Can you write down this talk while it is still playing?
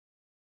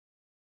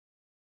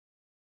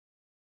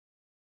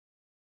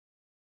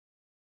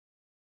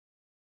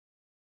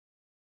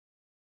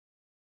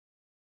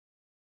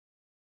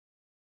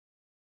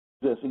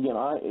this again.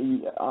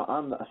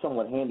 I'm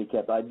somewhat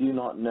handicapped. I do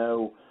not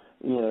know,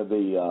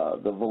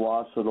 the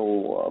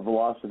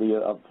velocity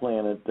of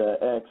planet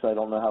X. I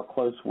don't know how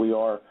close we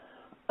are.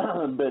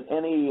 But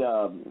any,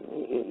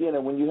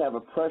 when you have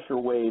a pressure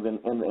wave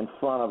in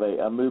front of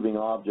a moving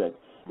object,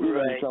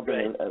 even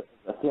something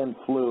a thin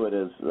fluid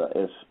as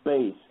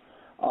space,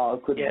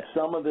 could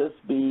some of this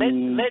be?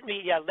 Let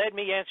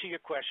me answer your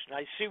question.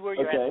 I see where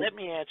you're at. Let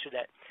me answer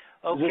that.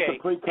 Okay. Is this a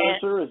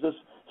precursor? Is this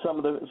some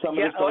of this?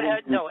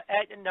 No,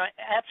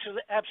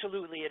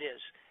 absolutely it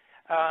is.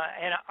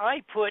 And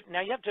I put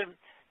now you have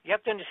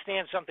to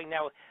understand something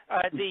now.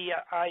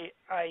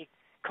 I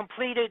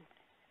completed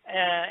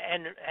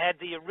and had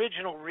the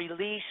original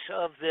release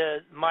of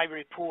my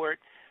report,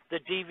 the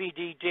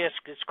DVD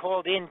disc. It's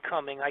called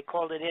Incoming. I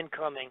called it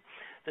Incoming,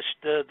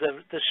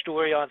 the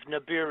story of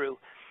Nibiru.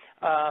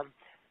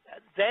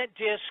 That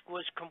disc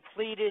was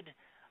completed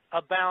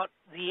about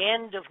the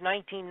end of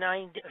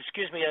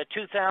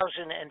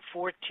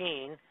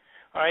 2014.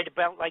 All right,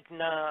 about like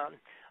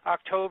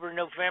October,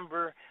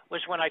 November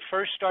was when I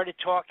first started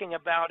talking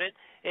about it.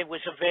 It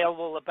was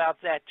available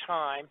about that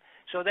time.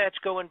 So that's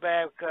going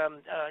back,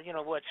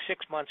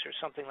 6 months or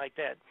something like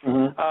that.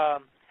 Mm-hmm.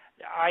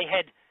 I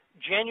had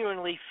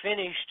genuinely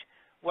finished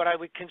what I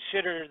would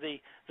consider the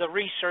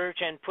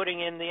research and putting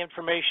in the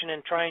information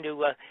and trying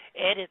to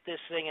edit this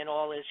thing and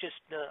all. It's just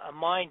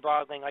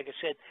mind-boggling, like I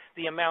said,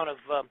 the amount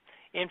of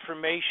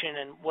information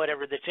and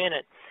whatever that's in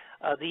it.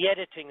 The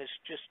editing is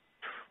just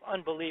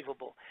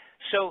unbelievable.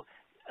 So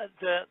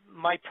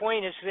my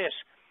point is this.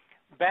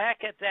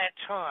 Back at that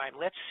time,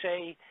 let's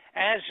say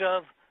as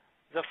of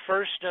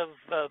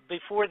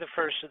before the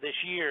first of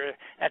this year,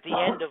 at the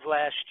end of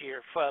last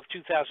year, of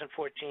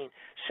 2014,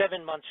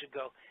 7 months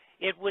ago,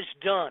 it was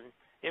done.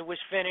 It was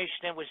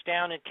finished and was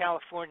down in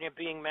California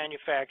being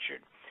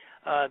manufactured,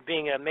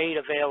 being made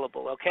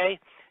available, okay?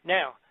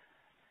 Now,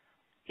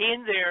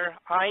 in there,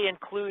 I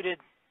included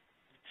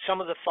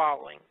some of the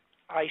following.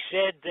 I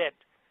said that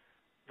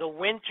the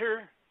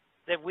winter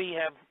that we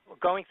have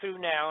going through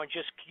now, and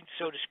just,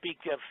 so to speak,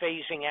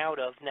 phasing out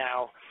of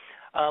now,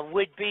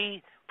 would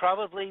be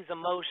probably the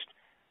most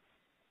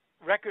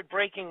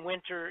record-breaking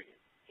winter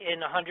in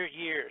 100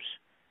 years,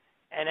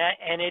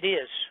 and it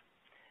is.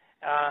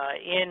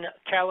 In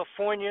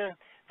California,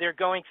 they're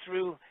going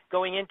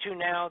into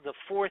now the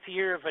fourth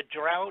year of a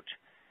drought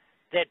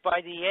that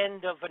by the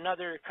end of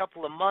another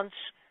couple of months,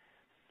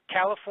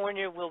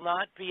 California will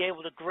not be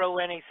able to grow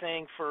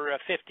anything for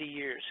 50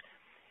 years.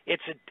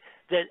 It's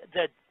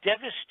the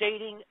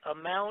devastating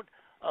amount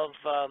of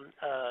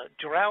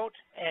drought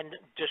and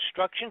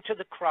destruction to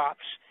the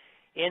crops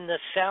in the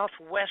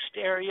southwest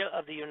area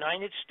of the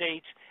United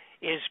States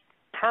is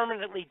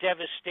permanently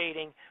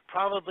devastating,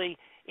 probably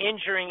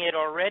injuring it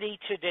already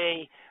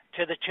today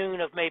to the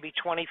tune of maybe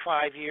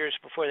 25 years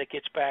before it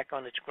gets back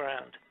on its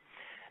ground.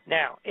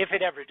 Now, if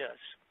it ever does.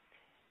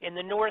 In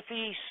the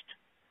Northeast,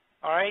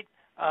 all right,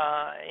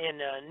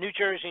 in New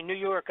Jersey, New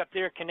York, up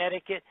there,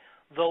 Connecticut,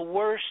 the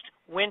worst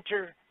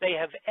winter they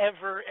have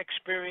ever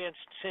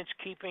experienced since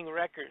keeping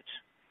records.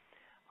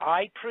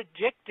 I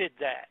predicted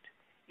that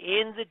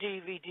in the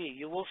DVD.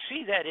 You will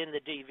see that in the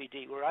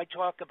DVD where I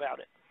talk about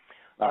it.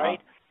 All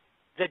right?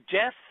 The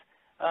death,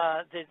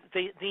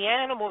 the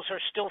animals are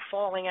still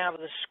falling out of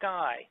the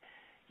sky.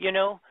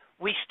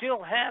 We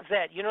still have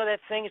that. That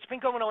thing, it's been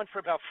going on for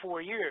about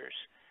 4 years.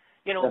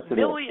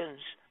 Millions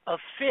of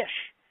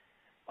fish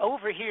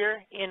over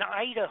here in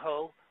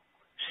Idaho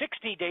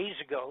 60 days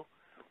ago.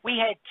 We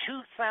had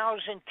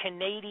 2,000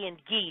 Canadian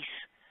geese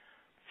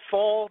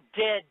fall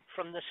dead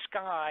from the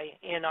sky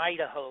in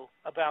Idaho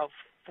about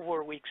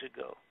 4 weeks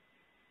ago.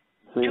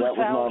 See, that was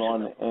not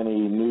on any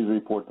news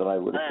report that I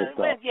would have picked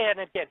up. Yeah,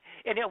 and again,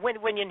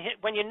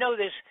 when you know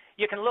this,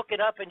 you can look it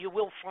up and you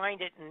will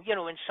find it,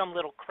 in some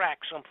little crack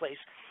someplace.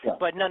 Yeah.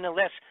 But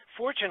nonetheless,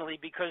 fortunately,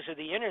 because of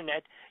the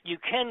internet, you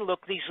can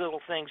look these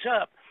little things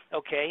up.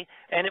 Okay,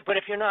 but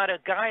if you're not a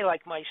guy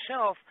like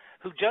myself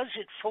who does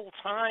it full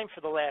time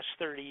for the last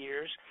 30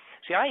 years,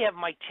 see, I have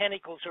my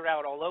tentacles are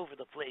out all over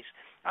the place.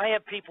 I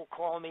have people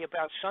calling me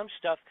about some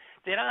stuff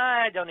that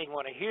I don't even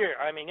want to hear.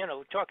 I mean,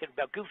 talking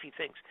about goofy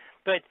things.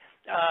 But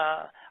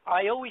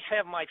I always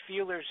have my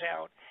feelers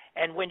out,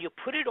 and when you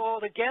put it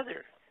all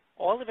together,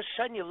 all of a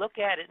sudden you look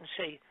at it and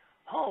say,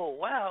 oh,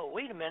 wow,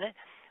 wait a minute.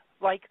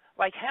 Like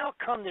how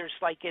come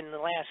there's like in the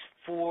last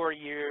 4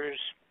 years,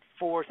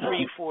 4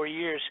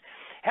 years,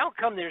 how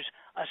come there's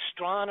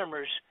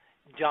astronomers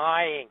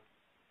dying?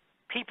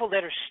 People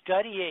that are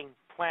studying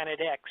Planet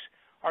X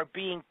are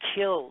being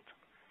killed.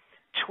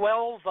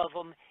 12 of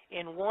them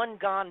in one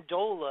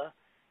gondola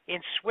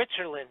in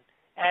Switzerland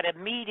at a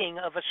meeting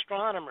of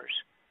astronomers,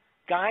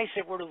 guys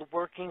that were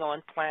working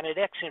on Planet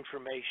X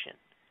information.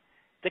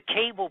 The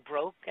cable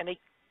broke, and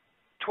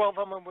 12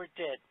 of them were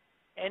dead.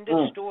 End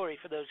of story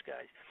for those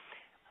guys.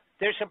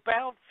 There's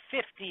about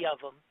 50 of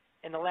them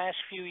in the last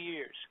few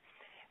years.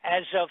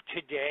 As of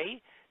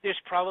today, there's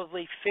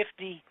probably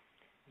 50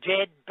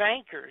 dead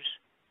bankers,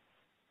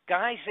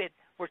 guys that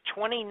were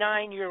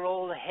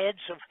 29-year-old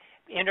heads of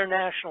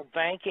international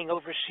banking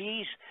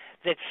overseas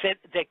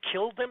that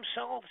killed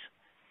themselves.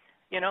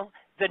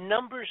 The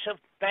numbers of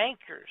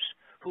bankers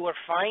who are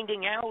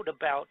finding out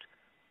about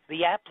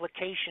the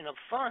application of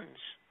funds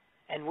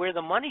and where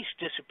the money's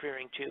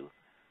disappearing to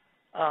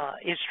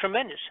is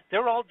tremendous.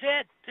 They're all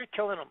dead. They're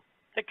killing them.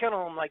 They're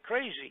killing them like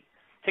crazy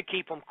to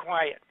keep them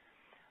quiet.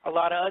 A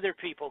lot of other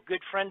people,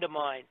 good friend of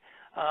mine,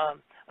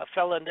 a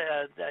fellow in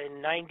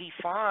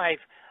 '95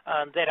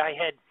 that I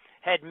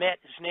had met,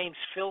 his name's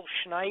Phil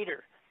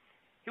Schneider.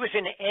 He was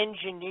an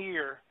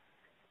engineer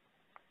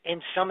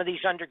in some of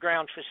these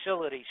underground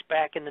facilities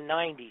back in the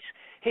 90s.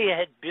 He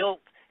had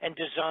built and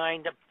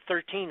designed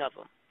 13 of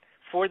them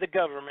for the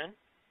government.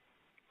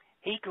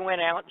 He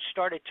went out and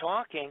started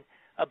talking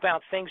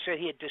about things that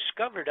he had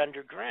discovered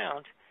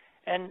underground,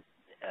 and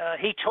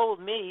he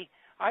told me,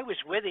 I was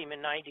with him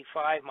in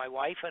 '95, my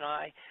wife and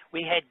I,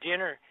 we had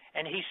dinner,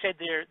 and he said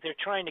they're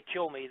trying to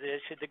kill me. They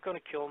said they're going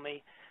to kill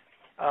me.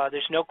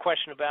 There's no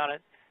question about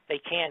it. They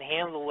can't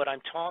handle what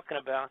I'm talking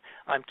about.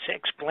 I'm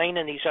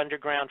explaining these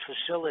underground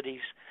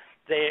facilities.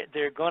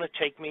 They're going to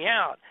take me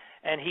out.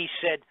 And he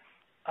said,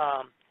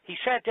 he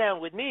sat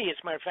down with me, as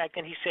a matter of fact,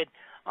 and he said,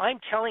 I'm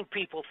telling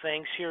people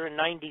things here in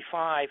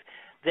 '95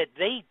 that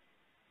they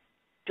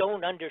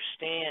don't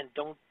understand,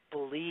 don't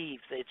believe,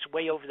 that it's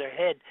way over their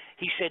head.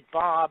 He said,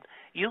 Bob,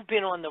 you've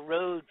been on the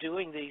road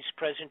doing these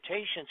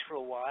presentations for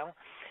a while.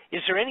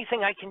 Is there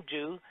anything I can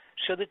do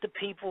so that the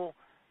people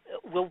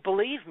will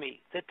believe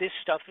me, that this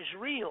stuff is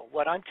real,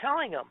 what I'm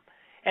telling them?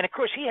 And, of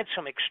course, he had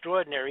some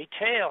extraordinary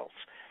tales.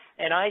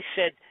 And I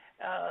said,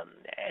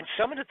 and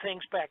some of the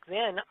things back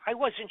then, I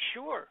wasn't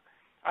sure.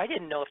 I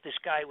didn't know if this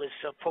guy was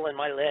pulling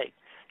my leg,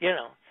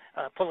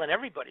 pulling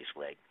everybody's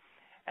leg.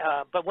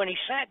 But when he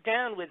sat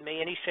down with me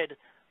and he said,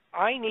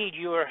 I need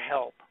your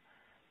help,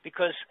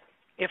 because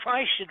if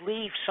I should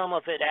leave some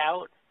of it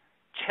out,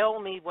 tell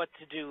me what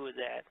to do with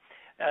that.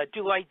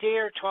 Do I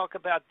dare talk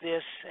about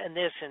this and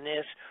this and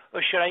this,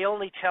 or should I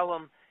only tell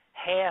them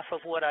half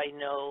of what I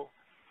know?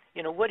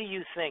 What do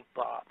you think,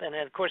 Bob? And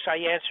then, of course, I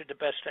answered the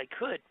best I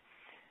could.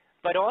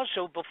 But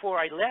also, before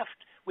I left,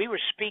 we were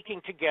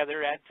speaking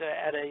together at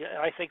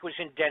I think it was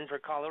in Denver,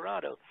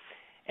 Colorado.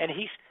 And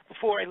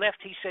before I left,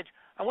 he said,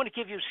 I want to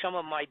give you some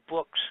of my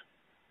books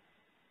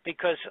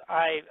because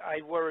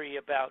I worry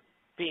about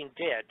being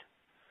dead,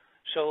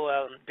 so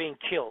being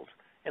killed,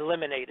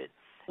 eliminated.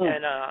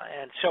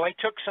 And so I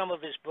took some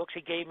of his books.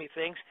 He gave me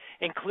things,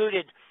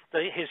 included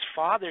his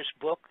father's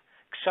book,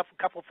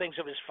 a couple things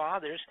of his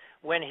father's,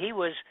 when he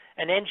was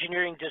an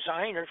engineering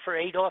designer for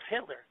Adolf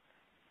Hitler.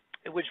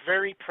 It was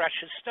very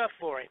precious stuff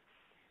for him.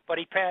 But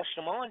he passed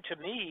them on to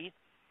me,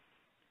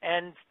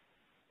 and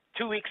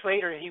 2 weeks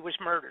later he was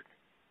murdered.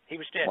 He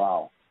was dead.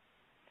 Wow.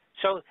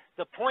 So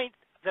the point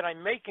that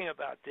I'm making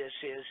about this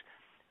is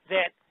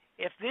that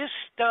if this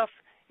stuff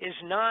is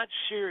not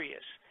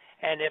serious,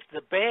 and if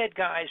the bad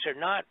guys are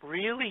not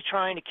really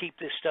trying to keep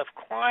this stuff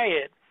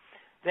quiet,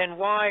 then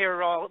why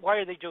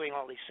are they doing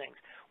all these things?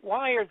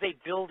 Why are they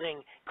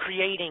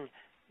creating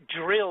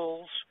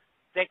drills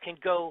that can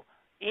go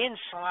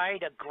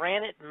inside a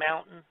granite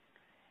mountain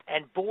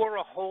and bore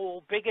a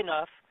hole big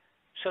enough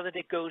so that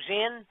it goes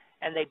in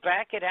and they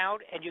back it out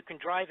and you can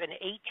drive an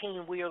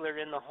 18-wheeler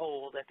in the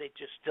hole that they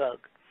just dug?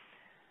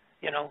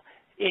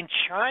 In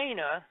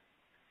China,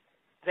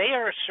 they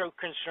are so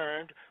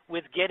concerned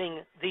with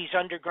getting these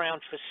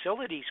underground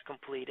facilities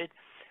completed,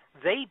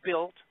 they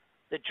built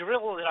the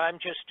drill that I'm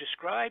just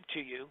described to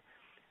you,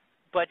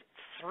 but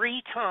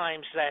 3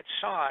 times that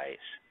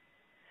size,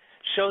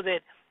 so that,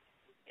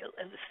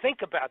 think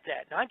about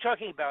that. Now, I'm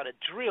talking about a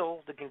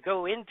drill that can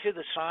go into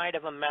the side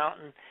of a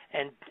mountain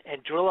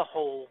and drill a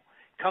hole,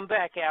 come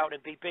back out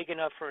and be big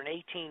enough for an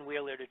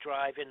 18-wheeler to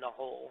drive in the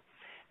hole.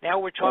 Now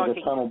we're talking...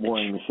 Like a tunnel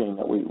boring machine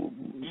that we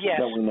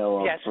know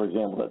of, for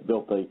example, that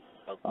built the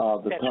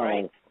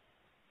tunnel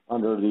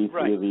underneath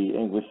the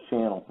English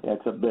Channel. Yeah,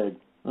 it's a big...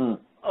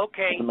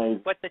 Okay,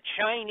 but the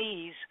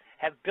Chinese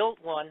have built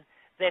one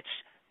that's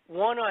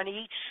one on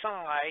each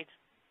side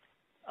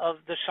of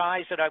the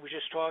size that I was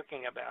just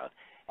talking about,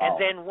 and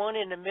then one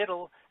in the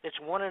middle that's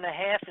 1.5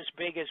 as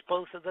big as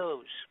both of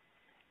those.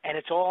 And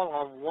it's all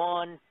on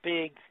one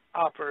big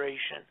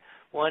operation,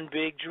 one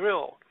big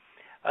drill.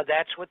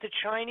 That's what the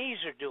Chinese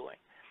are doing.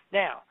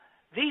 Now,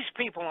 these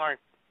people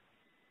aren't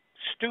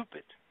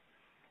stupid.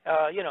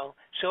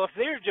 So if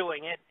they're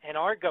doing it, and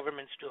our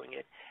government's doing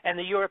it, and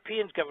the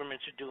European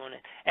governments are doing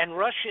it, and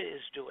Russia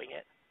is doing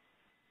it,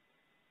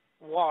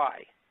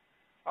 why?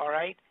 All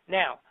right?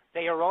 Now,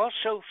 they are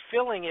also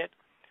filling it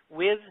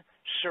with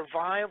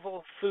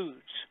survival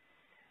foods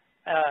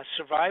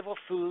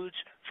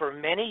for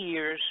many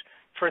years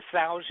for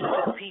thousands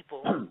of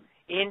people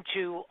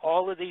into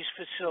all of these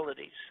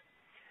facilities.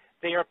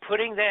 They are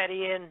putting that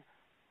in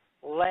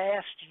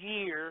last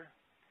year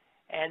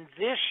and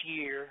this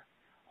year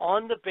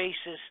on the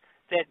basis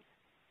that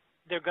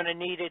they're going to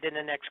need it in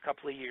the next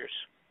couple of years.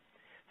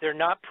 They're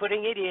not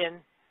putting it in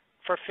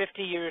for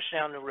 50 years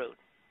down the road.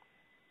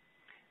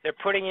 They're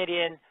putting it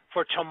in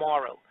for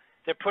tomorrow.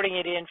 They're putting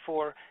it in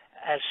for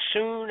as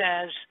soon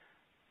as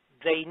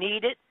they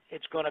need it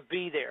it's going to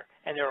be there,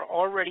 and they're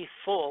already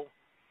full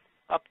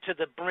up to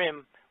the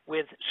brim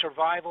with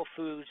survival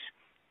foods.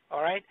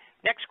 All right.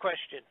 Next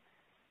question.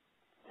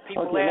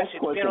 People ask. Next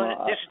question. Go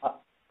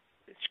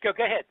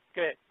ahead.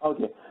 Go ahead.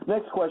 Okay.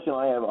 Next question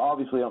I have.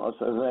 Obviously, I was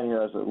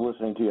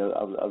listening to you.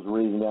 I was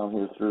reading down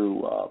here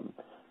through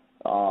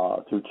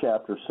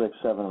chapter 6,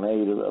 7, and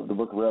 8 of the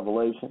Book of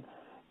Revelation.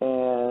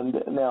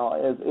 And now,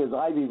 as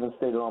I've even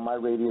stated on my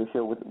radio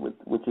show,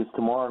 which is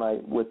tomorrow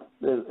night, with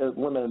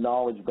limited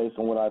knowledge based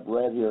on what I've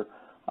read here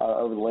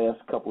over the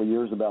last couple of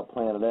years about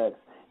Planet X,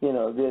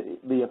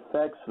 the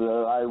effects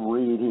that I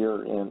read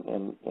here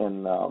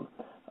in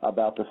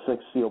about the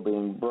sixth seal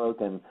being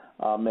broken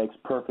makes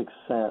perfect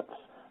sense,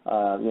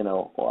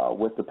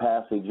 with the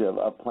passage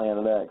of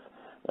Planet X.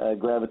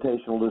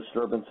 Gravitational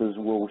disturbances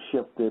will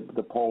shift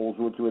the poles,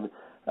 which would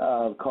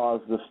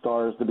cause the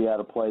stars to be out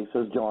of place,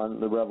 as John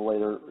the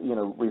Revelator,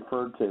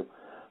 referred to.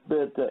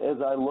 But as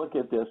I look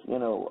at this,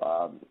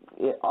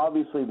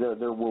 obviously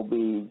there will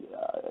be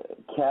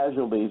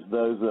casualties,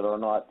 those that are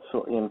not,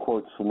 in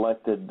quotes,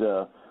 selected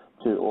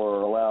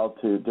or allowed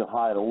to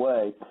hide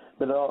away.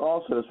 But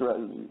also,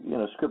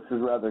 Scripture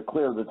is rather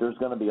clear that there's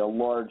going to be a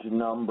large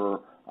number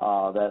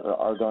that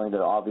are going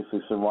to obviously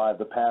survive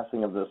the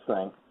passing of this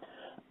thing.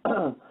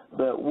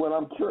 But what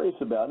I'm curious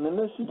about, and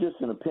this is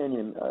just an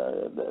opinion,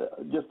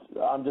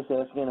 I'm just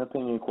asking an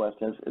opinion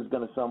question, is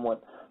going to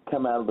somewhat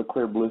come out of the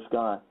clear blue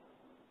sky.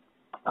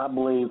 I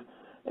believe,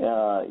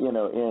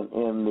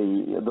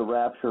 in the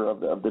rapture of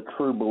the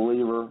true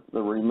believer,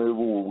 the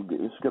removal,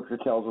 Scripture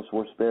tells us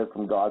we're spared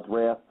from God's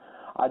wrath.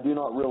 I do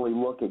not really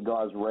look at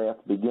God's wrath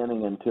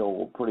beginning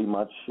until pretty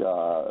much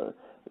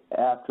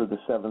after the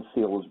seventh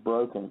seal is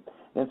broken.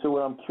 And so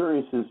what I'm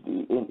curious is,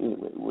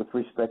 with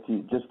respect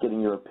to just getting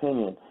your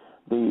opinion,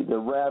 the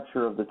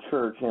rapture of the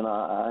church, and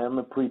I am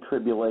a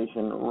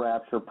pre-tribulation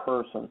rapture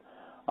person.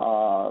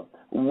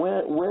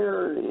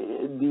 Where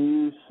do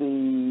you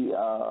see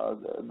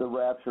the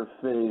rapture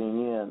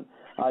fitting in?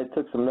 I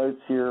took some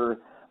notes here.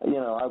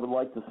 I would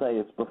like to say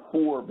it's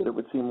before, but it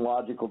would seem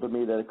logical to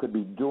me that it could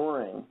be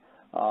during,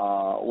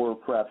 or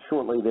perhaps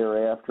shortly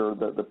thereafter,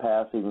 the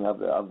passing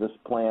of this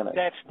planet.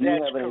 Do you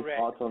have any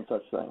thoughts on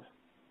such things?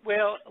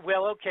 Well,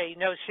 okay.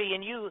 No,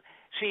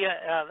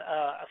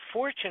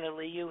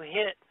 fortunately, you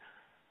hit.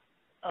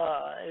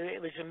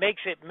 It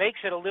makes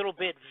it a little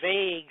bit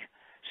vague,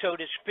 so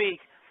to speak,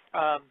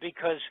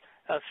 because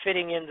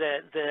fitting in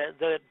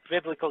the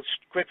biblical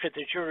scripture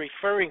that you're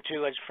referring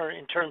to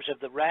in terms of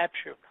the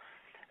rapture,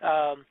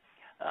 and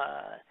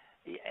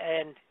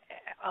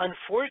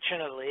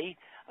unfortunately,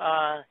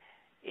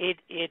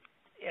 it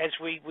as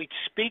we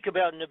speak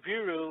about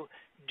Nibiru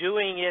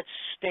doing its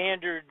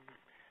standard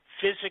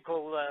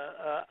physical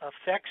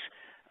effects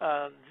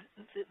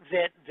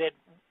that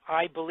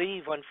I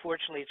believe,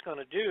 unfortunately, it's going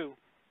to do.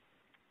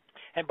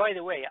 And by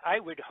the way, I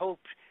would hope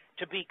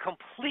to be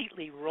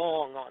completely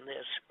wrong on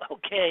this,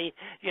 okay?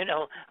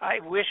 I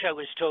wish I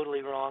was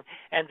totally wrong,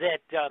 and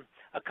that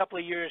a couple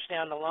of years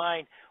down the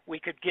line we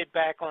could get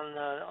back on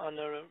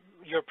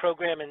your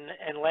program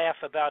and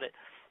laugh about it,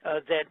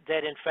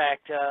 that in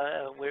fact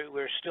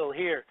we're still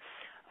here.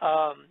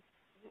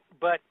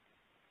 But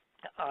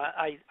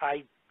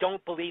I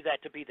don't believe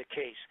that to be the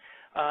case.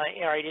 All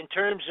right, in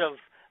terms of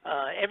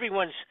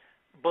everyone's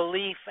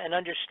belief and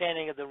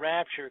understanding of the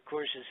rapture, of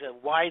course, is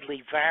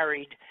widely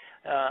varied.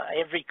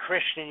 Every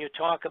Christian you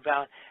talk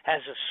about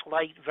has a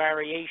slight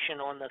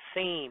variation on the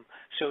theme,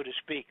 so to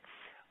speak.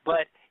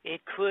 But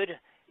it could,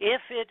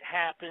 if it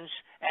happens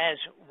as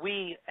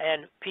we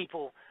and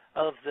people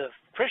of the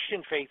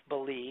Christian faith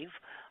believe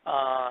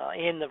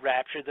in the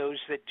rapture, those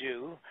that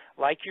do,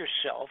 like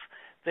yourself,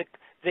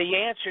 the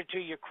answer to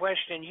your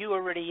question, you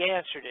already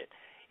answered it.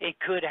 It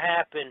could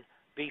happen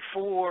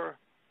before,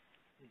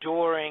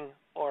 during,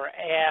 or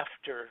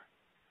after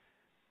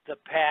the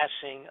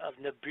passing of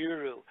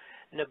Nibiru.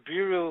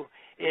 Nibiru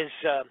is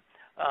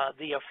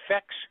the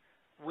effects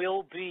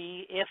will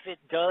be, if it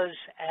does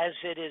as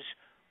it is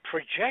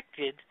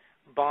projected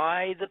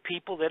by the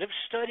people that have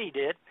studied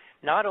it,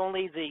 not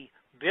only the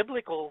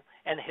biblical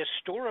and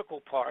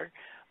historical part,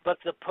 but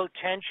the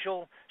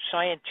potential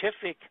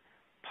scientific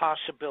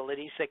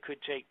possibilities that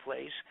could take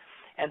place,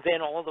 and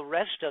then all the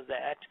rest of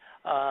that,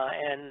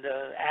 and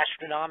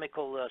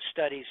astronomical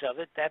studies of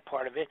it, that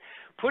part of it,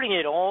 putting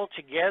it all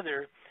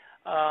together,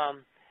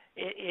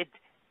 it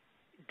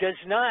does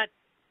not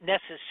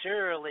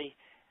necessarily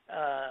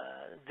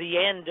the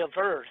end of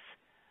Earth,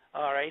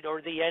 all right,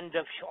 or the end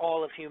of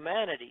all of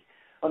humanity.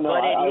 Oh, no,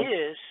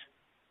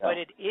 but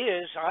it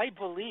is, I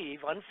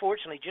believe,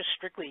 unfortunately, just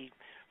strictly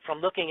from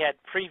looking at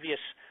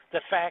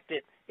the fact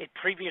that it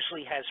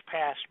previously has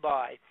passed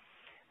by,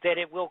 that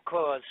it will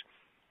cause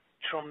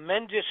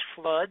tremendous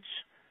floods,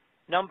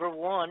 number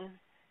one,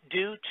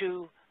 due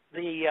to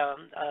the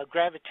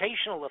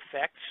gravitational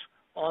effects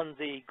on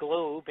the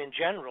globe in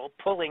general,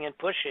 pulling and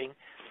pushing.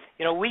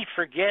 We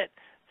forget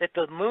that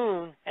the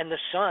moon and the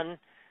sun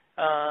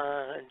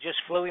just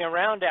floating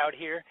around out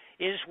here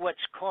is what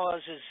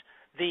causes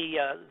the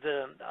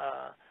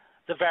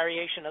the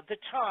variation of the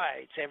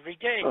tides every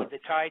day.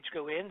 The tides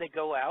go in, they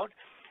go out,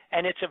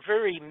 and it's a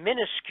very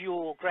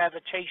minuscule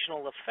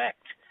gravitational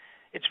effect.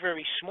 It's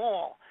very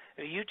small.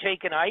 You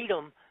take an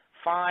item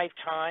 5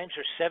 times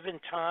or 7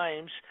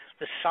 times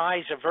the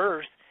size of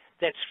Earth,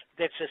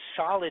 that's a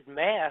solid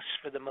mass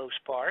for the most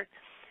part,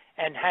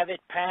 and have it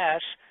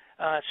pass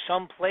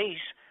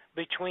someplace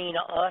between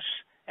us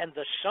and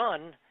the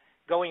sun,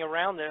 going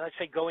around there, let's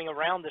say going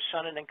around the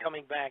sun and then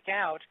coming back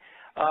out.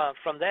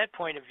 From that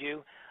point of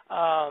view,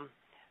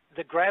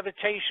 the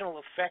gravitational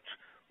effect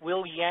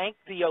will yank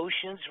the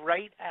oceans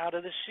right out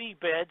of the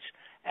seabeds,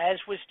 as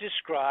was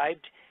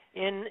described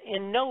in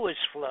Noah's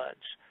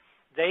floods.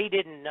 They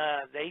didn't.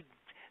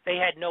 They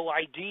had no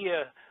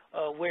idea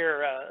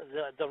where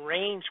the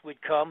rains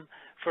would come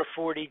for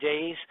 40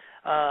 days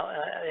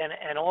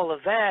and all of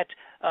that.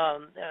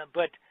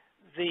 But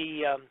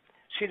see,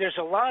 there's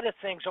a lot of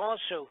things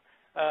also,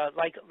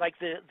 like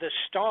the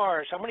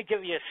stars. I'm going to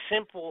give you a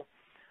simple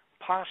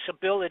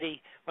possibility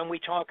when we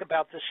talk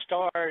about the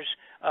stars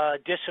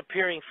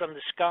disappearing from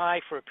the sky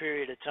for a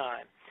period of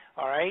time.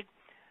 All right,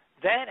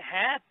 that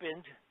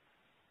happened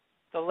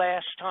the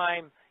last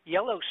time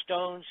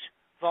Yellowstone's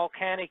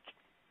volcanic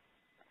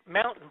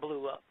mountain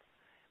blew up.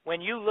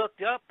 When you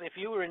looked up, if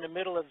you were in the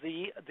middle of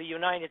the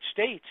United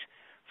States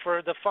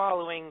for the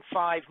following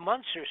 5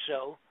 months or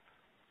so,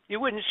 you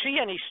wouldn't see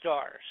any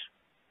stars.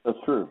 That's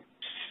true.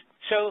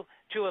 So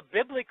to a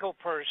biblical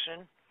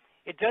person,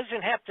 it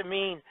doesn't have to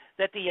mean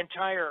that the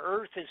entire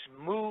Earth is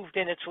moved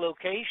in its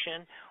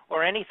location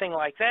or anything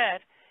like that.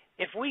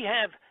 If we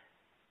have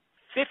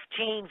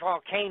 15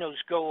 volcanoes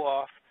go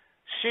off,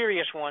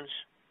 serious ones,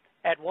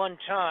 at one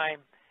time,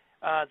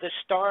 the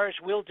stars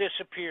will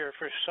disappear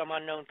for some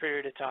unknown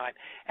period of time.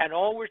 And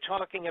all we're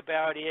talking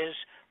about is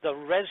the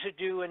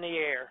residue in the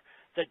air,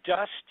 the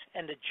dust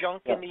and the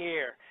junk in the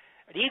air.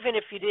 Even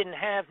if you didn't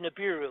have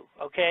Nibiru,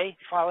 okay?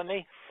 Follow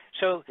me?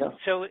 So,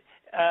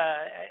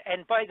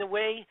 and by the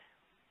way,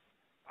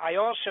 I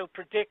also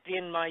predict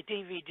in my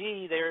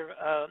DVD there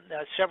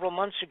several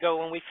months ago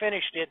when we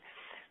finished it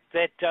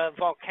that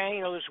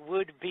volcanoes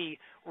would be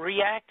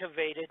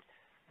reactivated.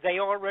 They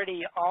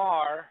already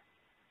are.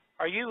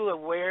 Are you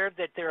aware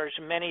that there are as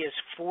many as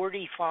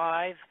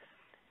 45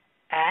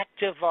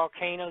 active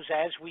volcanoes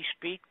as we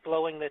speak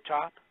blowing the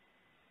top?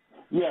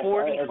 Yes,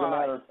 45 as a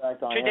matter of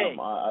fact, I today.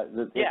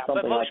 am. It's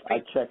something I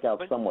check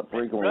out somewhat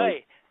frequently.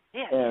 Right.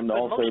 Yeah, and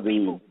also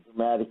the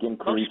dramatic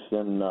increase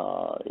in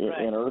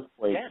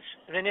earthquakes. Yes,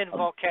 and in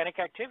volcanic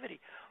activity.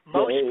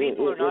 Most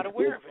people are not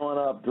aware of it. It's gone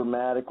up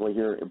dramatically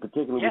here,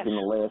 particularly within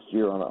the last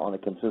year on a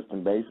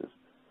consistent basis.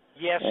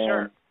 Yes,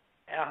 sir.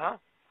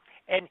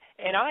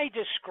 And I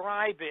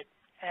describe it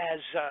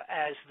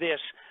as this.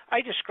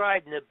 I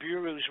describe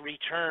Nibiru's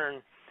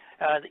return.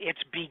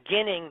 It's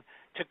beginning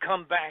to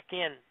come back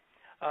in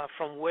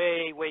from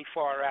way, way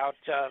far out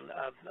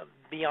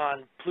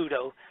beyond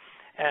Pluto,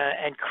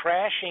 and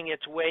crashing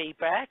its way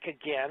back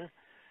again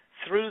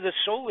through the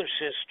solar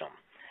system.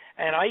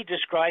 And I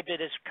described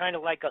it as kind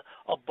of like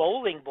a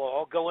bowling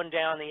ball going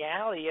down the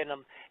alley and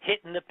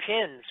hitting the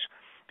pins,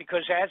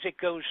 because as it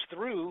goes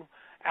through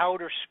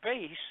outer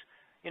space,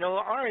 you know,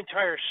 our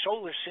entire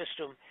solar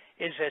system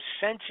is as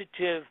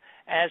sensitive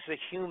as the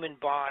human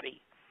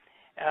body.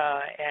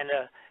 And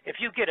if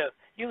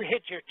you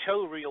hit your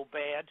toe real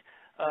bad,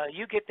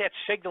 you get that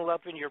signal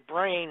up in your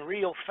brain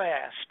real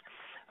fast.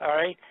 All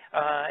right.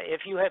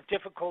 If you have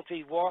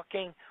difficulty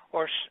walking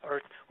or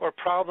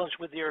problems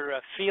with your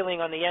feeling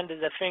on the end of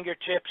the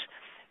fingertips,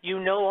 you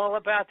know all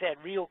about that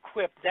real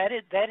quick. That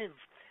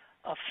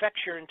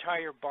affects your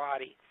entire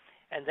body,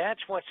 and that's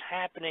what's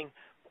happening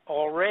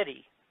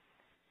already.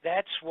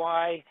 That's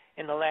why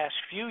in the last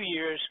few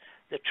years,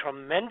 the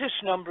tremendous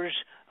numbers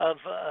of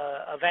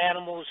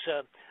animals,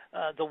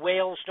 the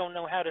whales don't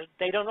know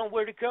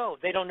where to go.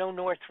 They don't know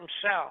north from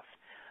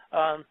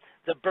south.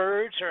 The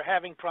birds are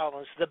having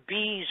problems. The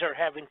bees are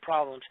having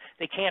problems.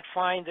 They can't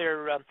find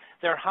their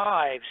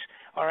hives.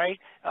 All right.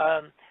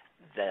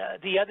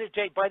 The other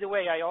day, by the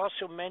way, I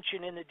also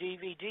mentioned in the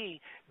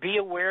DVD, be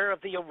aware of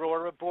the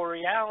aurora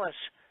borealis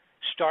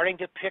starting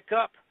to pick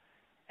up,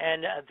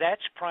 and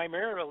that's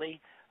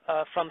primarily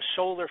from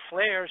solar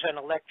flares and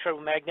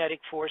electromagnetic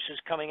forces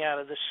coming out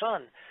of the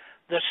sun.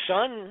 The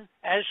sun,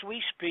 as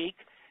we speak,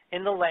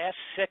 in the last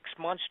 6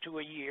 months to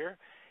a year,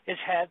 has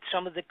had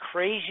some of the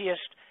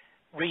craziest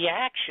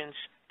reactions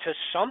to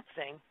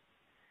something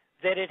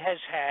that it has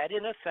had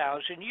in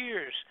 1,000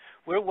 years.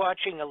 We're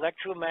watching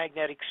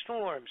electromagnetic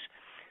storms.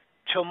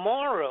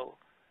 Tomorrow,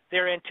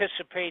 they're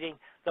anticipating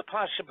the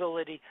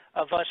possibility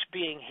of us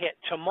being hit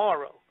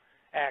tomorrow,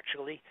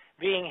 actually,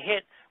 being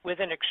hit with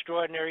an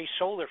extraordinary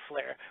solar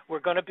flare.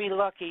 We're going to be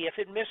lucky if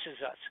it misses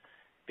us,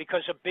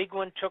 because a big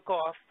one took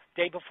off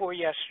day before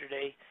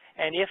yesterday,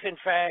 and if, in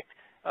fact,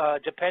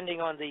 depending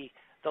on the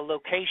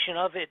location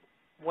of it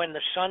when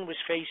the sun was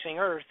facing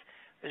Earth,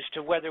 as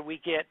to whether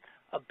we get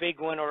a big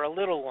one or a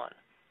little one.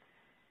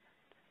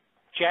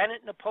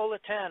 Janet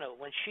Napolitano,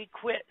 when she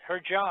quit her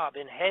job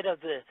in head of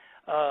the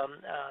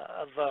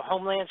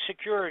Homeland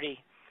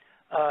Security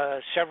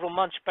several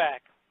months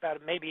back,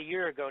 about maybe a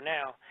year ago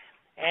now,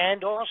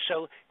 and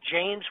also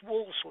James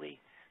Woolsey,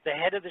 the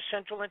head of the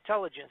Central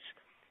Intelligence.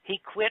 He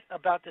quit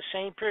about the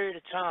same period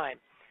of time.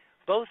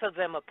 Both of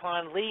them,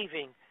 upon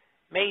leaving,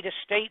 made a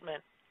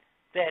statement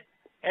that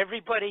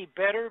everybody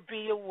better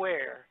be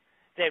aware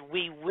that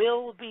we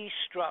will be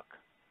struck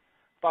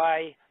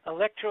by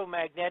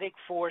electromagnetic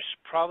force,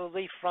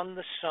 probably from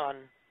the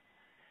sun,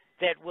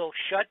 that will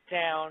shut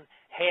down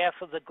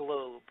half of the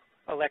globe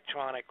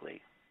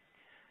electronically.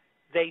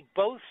 They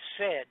both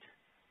said,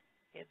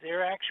 in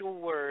their actual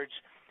words,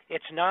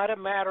 it's not a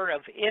matter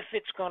of if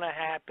it's going to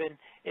happen,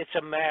 it's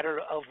a matter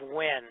of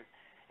when.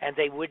 And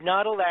they would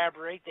not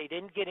elaborate. They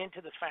didn't get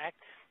into the fact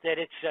that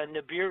it's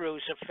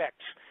Nibiru's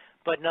effects.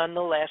 But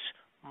nonetheless,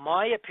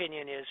 my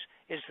opinion is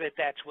that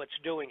that's what's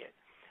doing it.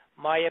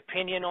 My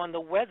opinion on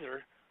the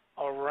weather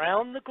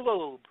around the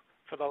globe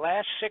for the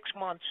last 6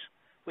 months,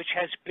 which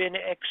has been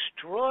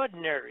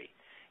extraordinary.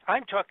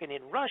 I'm talking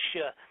in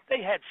Russia.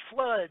 They had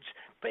floods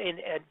in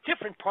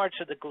different parts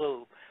of the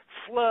globe,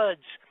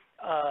 floods,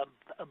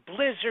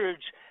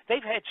 blizzards.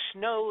 They've had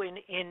snow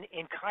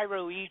in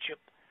Cairo,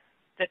 Egypt,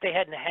 that they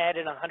hadn't had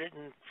in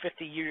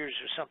 150 years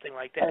or something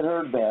like that. I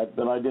heard that,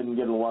 but I didn't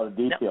get a lot of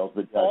details,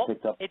 but I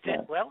picked up on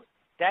that. Well,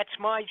 that's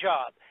my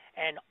job.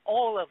 And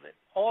all of it,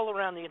 all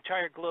around the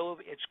entire globe,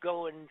 it's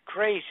going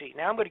crazy.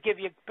 Now I'm going to give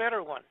you a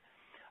better one.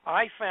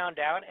 I found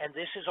out, and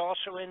this is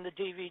also in the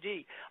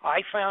DVD,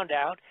 I found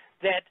out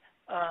that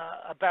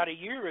about a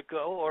year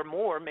ago or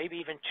more, maybe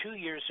even 2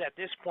 years at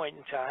this point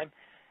in time,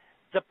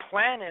 the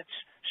planets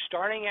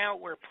starting out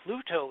where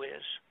Pluto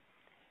is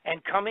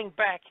and coming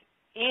back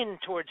in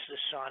towards the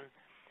sun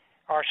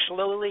are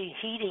slowly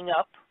heating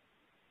up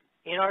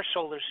in our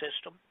solar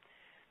system.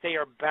 They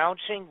are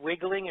bouncing,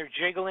 wiggling, or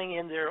jiggling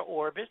in their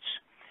orbits.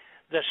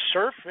 The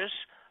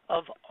surface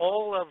of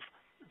all of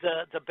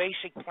the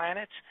basic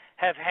planets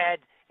have had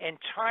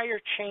entire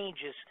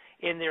changes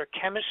in their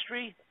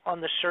chemistry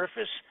on the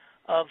surface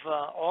of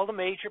all the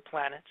major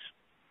planets,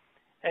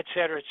 et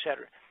cetera, et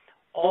cetera.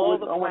 I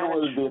wonder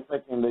what would be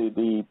affecting the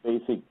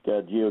basic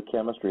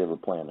geochemistry of a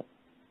planet.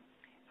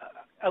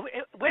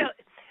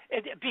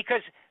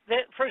 Because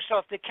first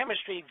off, the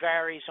chemistry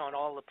varies on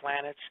all the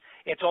planets.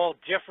 It's all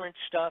different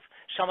stuff.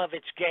 Some of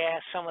it's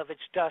gas, some of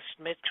it's dust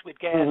mixed with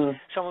gas,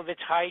 some of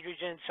it's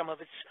hydrogen, some of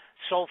it's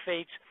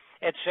sulfates,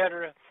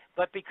 etc.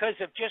 But because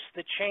of just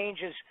the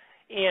changes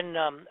in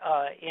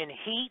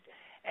heat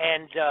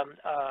and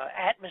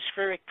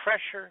atmospheric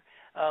pressure,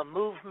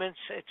 movements,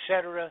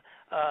 etc.,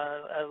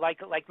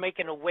 like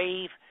making a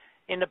wave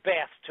in the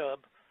bathtub.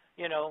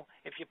 You know,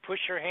 if you push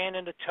your hand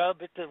in the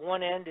tub at the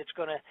one end, it's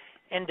going to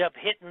end up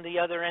hitting the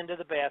other end of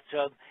the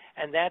bathtub,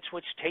 and that's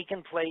what's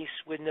taken place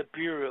with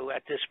Nibiru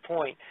at this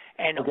point,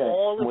 and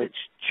all of its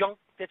junk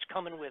that's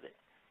coming with it.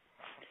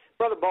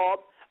 Brother Bob,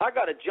 I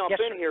got to jump Yes,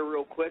 in here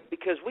real quick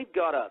because we've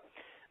got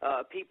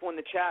people in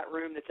the chat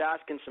room that's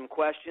asking some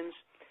questions,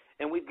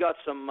 and we've got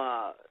some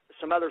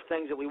other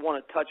things that we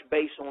want to touch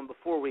base on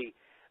before we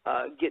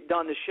get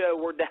done the show.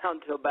 We're down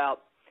to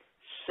about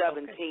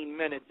 17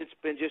 minutes. It's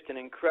been just an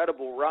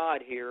incredible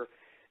ride here,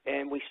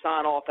 and we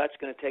sign off. That's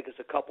going to take us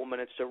a couple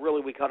minutes. So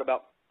really, we got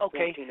about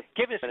 14 minutes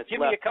give left. me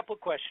a couple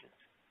questions.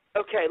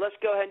 Okay, let's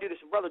go ahead and do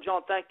this. Brother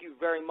John, thank you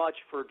very much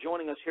for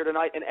joining us here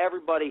tonight, and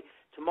everybody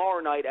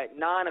tomorrow night at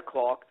 9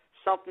 o'clock.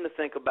 Something to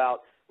think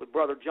about with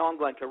Brother John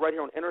Glencoe right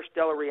here on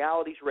Interstellar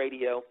Realities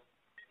Radio.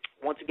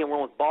 Once again, we're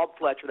on with Bob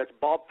Fletcher. That's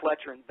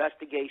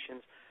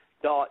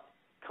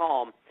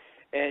BobFletcherInvestigations.com.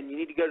 And you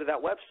need to go to that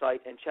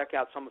website and check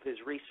out some of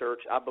his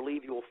research. I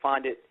believe you will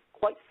find it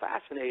quite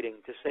fascinating,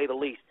 to say the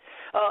least.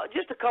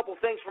 Just a couple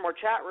things from our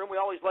chat room. We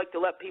always like to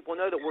let people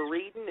know that we're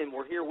reading and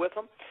we're here with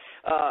them.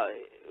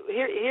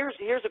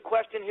 Here's a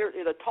question here,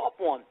 the top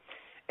one.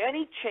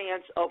 Any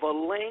chance of a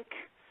link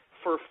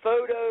for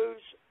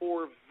photos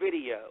or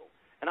video?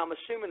 And I'm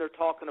assuming they're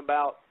talking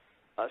about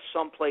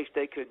someplace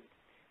they could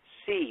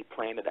see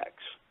Planet X.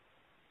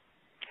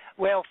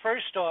 Well,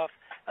 first off,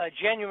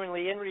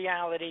 genuinely, in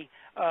reality,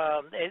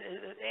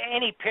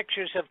 any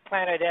pictures of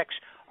Planet X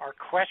are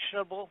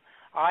questionable.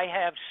 I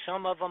have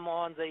some of them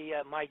on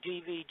my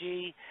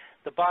DVD.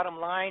 The bottom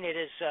line, it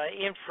is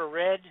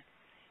infrared.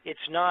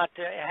 It's not.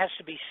 It has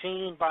to be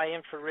seen by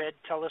infrared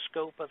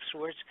telescope of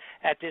sorts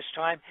at this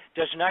time.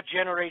 Does not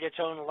generate its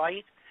own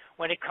light.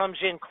 When it comes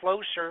in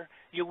closer,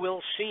 you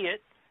will see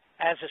it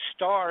as a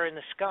star in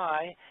the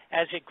sky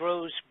as it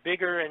grows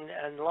bigger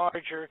and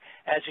larger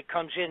as it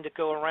comes in to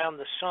go around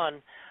the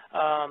sun.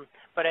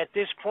 But at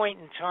this point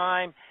in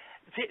time,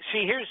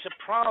 see, here's the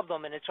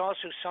problem, and it's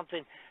also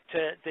something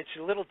that's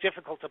a little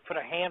difficult to put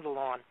a handle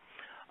on.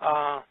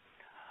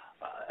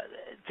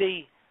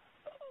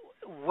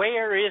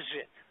 Where is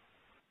it?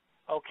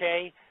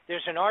 Okay,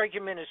 there's an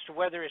argument as to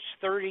whether it's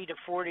 30 to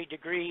 40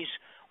 degrees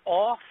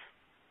off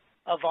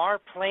of our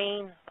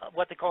plane,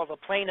 what they call the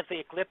plane of the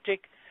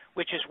ecliptic,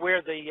 which is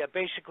where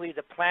basically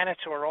the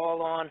planets are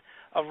all on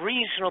a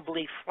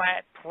reasonably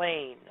flat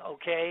plane,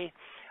 okay?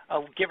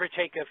 Give or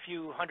take a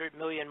few 100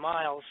 million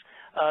miles.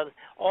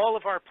 All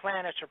of our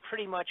planets are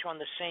pretty much on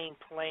the same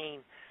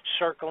plane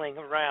circling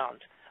around,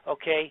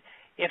 okay?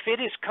 If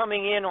it is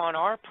coming in on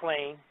our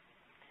plane,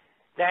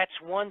 that's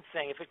one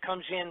thing. If it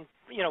comes in,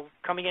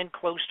 coming in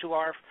close to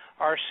our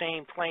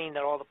same plane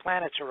that all the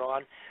planets are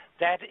on,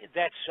 that's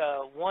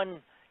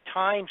one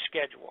time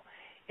schedule.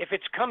 If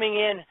it's coming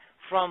in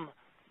from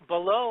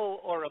below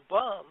or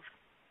above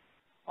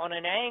on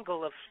an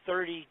angle of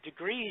 30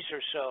 degrees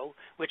or so,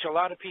 which a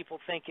lot of people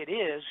think it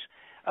is,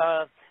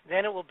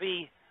 then it will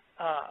be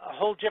a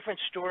whole different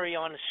story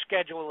on the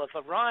schedule of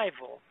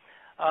arrival.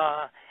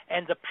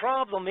 And the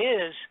problem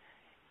is,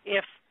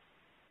 if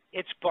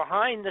it's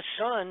behind the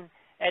sun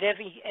at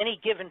any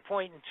given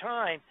point in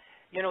time,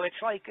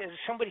 it's like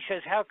somebody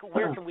says,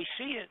 where can we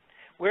see it?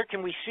 Where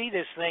can we see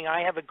this thing?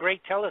 I have a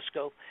great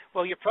telescope.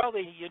 Well, you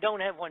don't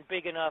have one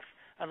big enough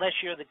unless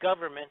you're the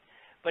government.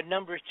 But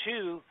number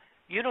two,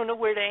 you don't know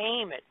where to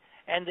aim it.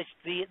 And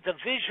the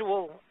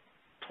visual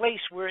place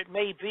where it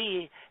may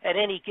be at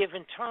any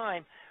given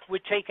time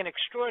would take an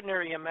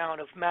extraordinary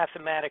amount of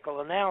mathematical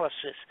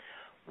analysis.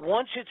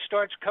 Once it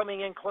starts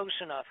coming in close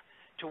enough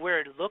to where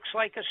it looks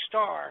like a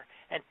star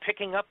and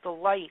picking up the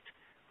light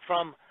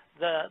from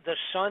the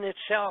sun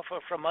itself or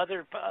from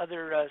other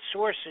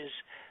sources,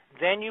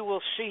 then you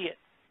will see it.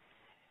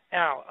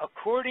 Now,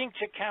 according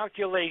to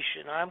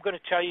calculation, I'm going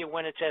to tell you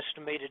when it's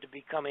estimated to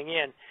be coming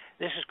in.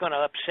 This is going to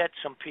upset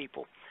some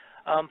people.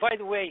 By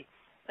the way,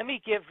 let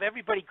me give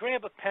everybody,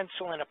 grab a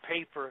pencil and a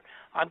paper.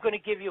 I'm going to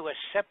give you a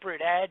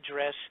separate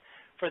address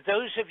for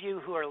those of you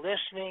who are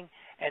listening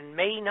and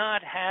may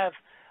not have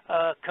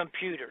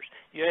computers.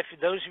 If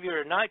those of you who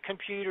are not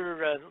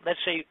let's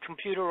say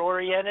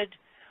computer-oriented,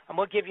 I'm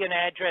going to give you an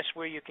address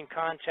where you can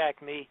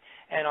contact me,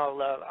 and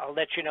I'll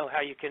let you know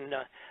how you can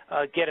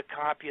get a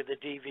copy of the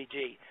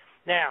DVD.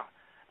 Now,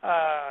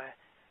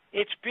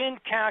 it's been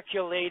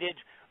calculated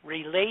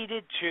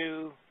related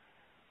to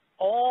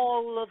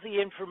all of the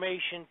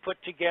information put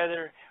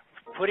together,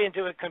 put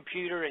into a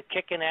computer and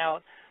kicking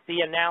out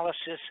the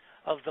analysis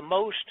of the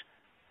most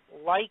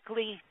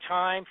likely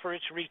time for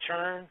its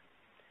return,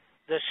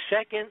 the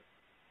second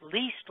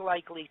least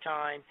likely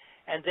time,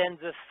 and then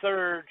the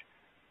third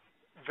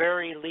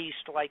very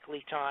least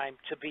likely time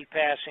to be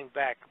passing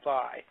back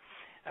by.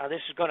 Now,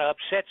 this is going to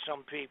upset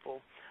some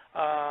people.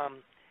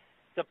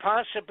 The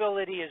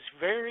possibility is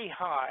very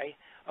high,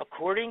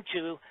 according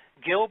to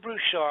Gil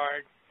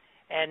Broussard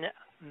and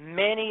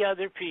many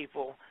other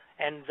people,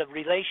 and the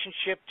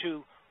relationship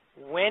to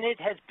when it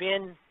has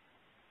been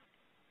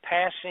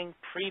passing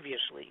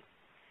previously,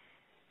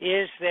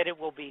 is that it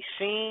will be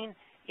seen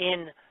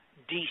in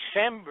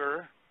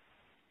December,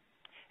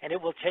 and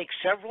it will take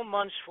several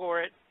months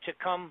for it to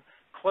come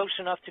close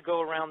enough to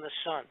go around the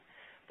sun.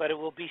 But it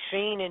will be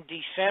seen in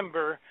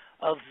December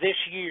of this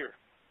year.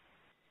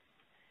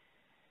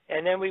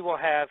 And then we will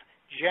have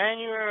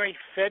January,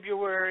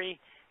 February,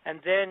 and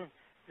then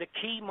the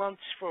key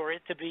months for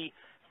it to be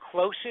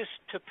closest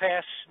to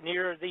pass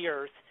near the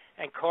Earth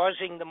and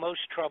causing the most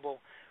trouble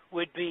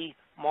would be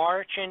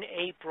March and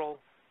April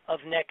of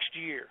next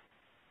year.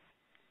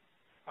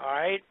 All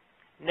right?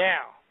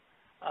 Now,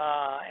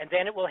 and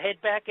then it will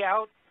head back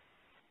out,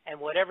 and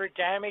whatever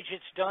damage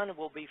it's done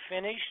will be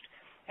finished,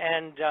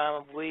 and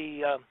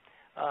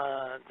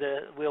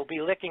we'll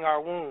be licking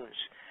our wounds.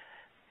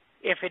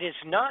 If it is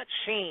not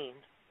seen,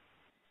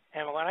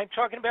 and what I'm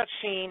talking about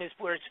seen is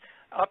where it's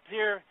up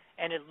there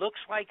and it looks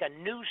like a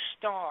new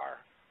star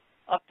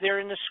up there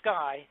in the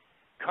sky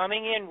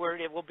coming inward,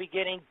 it will be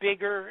getting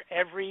bigger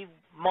every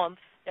month,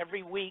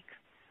 every week,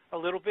 a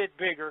little bit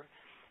bigger.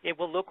 It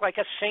will look like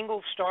a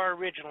single star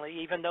originally,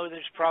 even though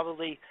there's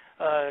probably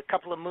a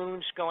couple of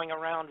moons going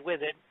around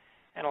with it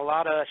and a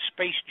lot of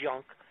space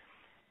junk.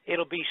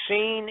 It'll be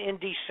seen in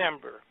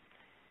December.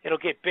 It'll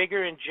get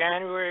bigger in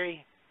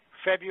January,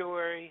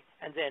 February,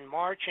 and then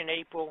March and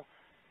April,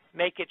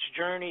 make its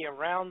journey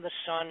around the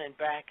sun and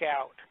back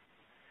out.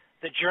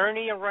 The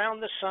journey around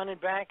the sun and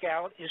back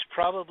out is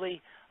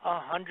probably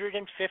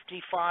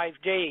 155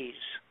 days.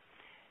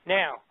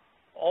 Now,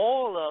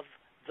 all of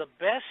the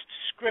best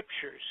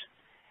scriptures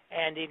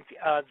and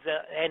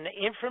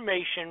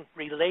information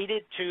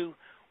related to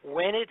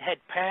when it had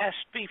passed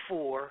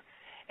before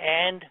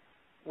and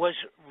was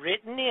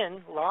written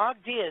in,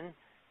 logged in,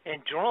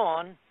 and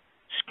drawn,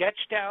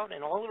 sketched out,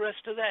 and all the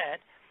rest of that,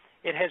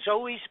 it has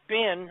always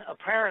been,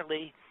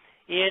 apparently,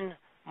 in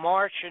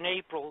March and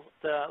April,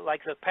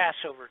 like the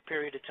Passover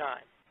period of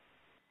time.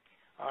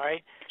 All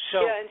right? So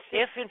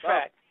if, in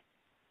fact,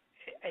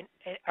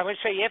 I would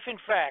say if, in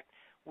fact,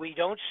 we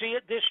don't see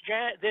it this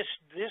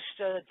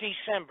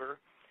December,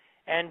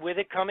 and with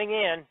it coming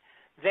in,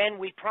 then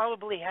we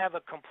probably have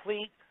a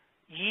complete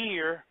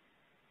year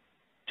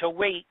to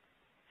wait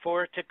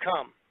for it to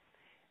come.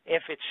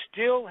 If it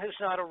still has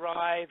not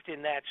arrived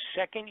in that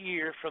second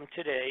year from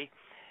today,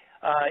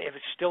 if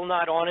it's still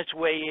not on its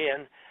way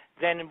in,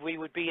 then we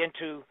would be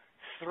into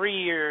 3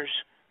 years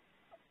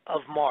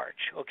of March.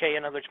 Okay,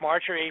 in other words,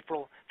 March or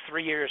April,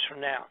 3 years from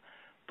now.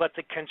 But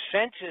the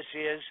consensus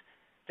is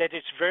that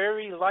it's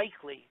very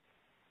likely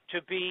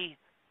to be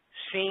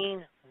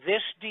seen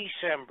this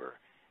December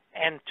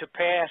and to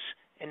pass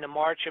in the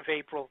March of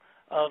April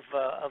of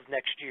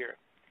next year.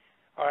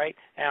 All right.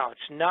 Now,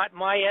 it's not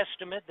my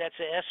estimate. That's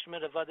an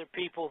estimate of other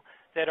people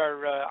that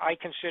are I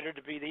consider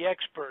to be the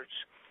experts.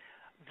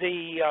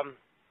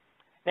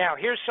 Now,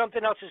 here's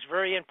something else that's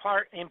very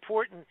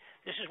important.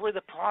 This is where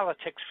the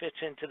politics fits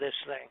into this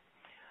thing.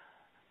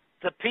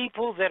 The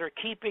people that are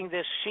keeping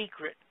this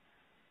secret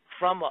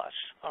from us,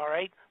 all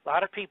right, a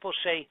lot of people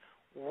say,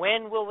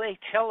 when will they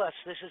tell us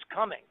this is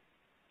coming?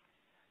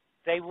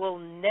 They will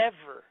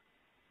never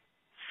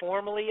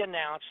formally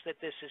announce that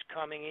this is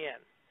coming in,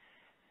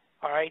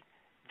 all right?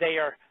 They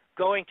are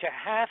going to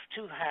have,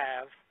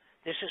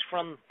 this is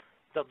from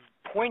the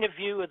point of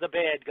view of the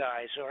bad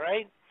guys, all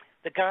right?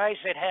 The guys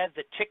that had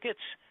the tickets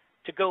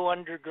to go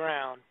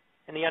underground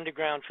in the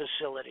underground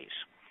facilities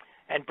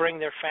and bring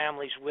their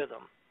families with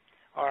them,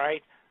 all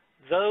right?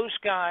 Those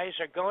guys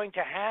are going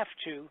to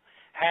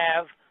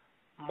have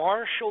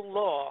martial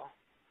law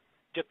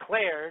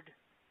declared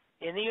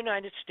in the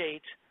United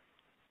States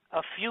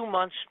a few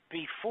months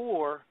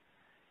before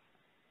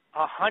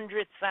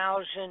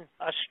 100,000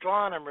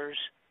 astronomers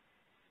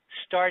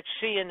start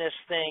seeing this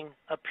thing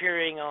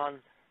appearing on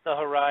the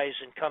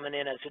horizon, coming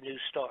in as a new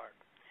star.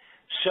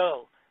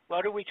 So,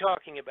 what are we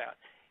talking about?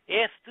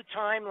 If the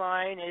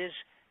timeline is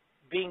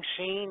being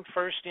seen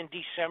first in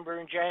December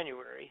and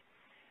January,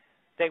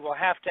 they will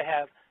have to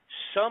have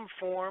some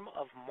form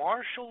of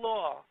martial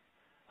law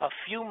a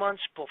few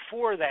months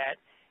before that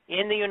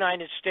in the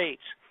United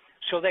States.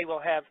 So they will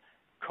have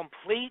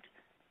complete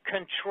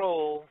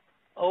control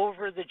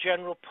over the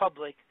general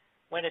public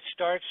when it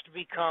starts to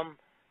become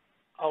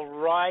a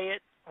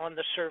riot on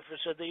the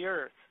surface of the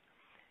earth.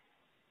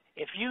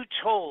 If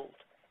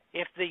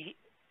the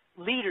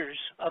leaders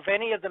of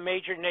any of the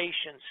major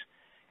nations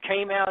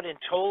came out and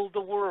told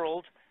the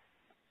world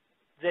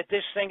that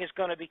this thing is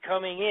going to be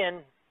coming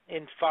in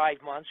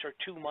 5 months or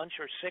 2 months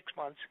or 6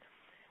 months,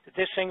 that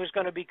this thing was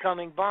going to be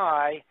coming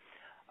by,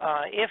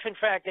 if in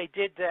fact they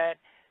did that,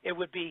 it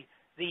would be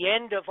the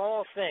end of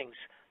all things.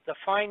 The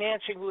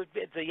financing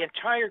the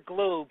entire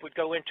globe would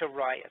go into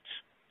riots.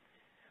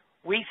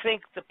 We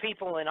think the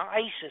people in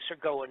ISIS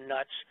are going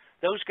nuts.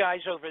 Those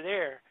guys over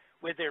there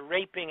with their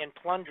raping and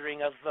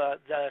plundering of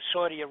the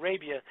Saudi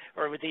Arabia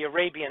or with the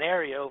Arabian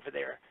area over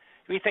there.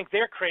 We think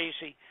they're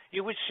crazy.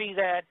 You would see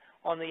that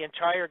on the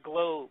entire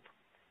globe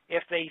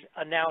if they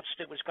announced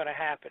it was going to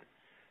happen.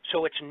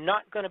 So it's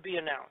not going to be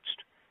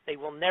announced. They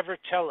will never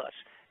tell us.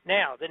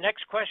 Now, the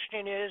next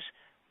question is,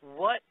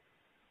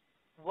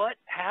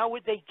 how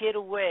would they get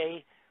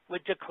away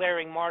with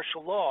declaring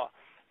martial law?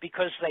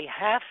 Because they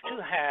have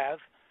to have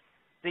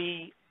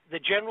the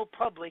general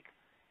public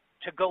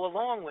to go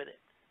along with it.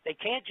 They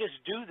can't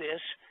just do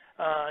this.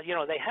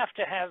 They have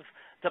to have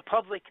the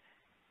public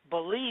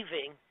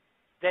believing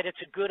that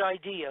it's a good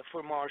idea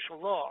for martial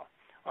law.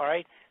 All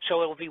right?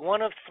 So it will be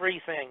one of three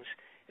things.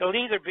 It'll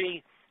either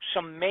be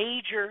some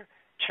major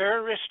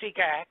terroristic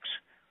acts,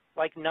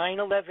 like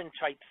 9/11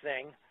 type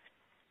thing,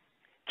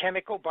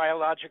 chemical,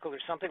 biological, or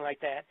something like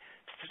that,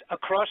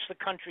 across the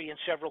country in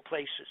several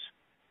places.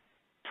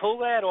 Pull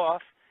that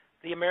off,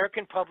 the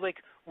American public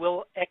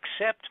will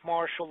accept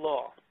martial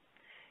law.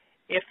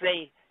 If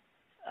they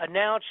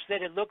announce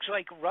that it looks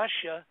like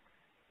Russia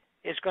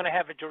is going to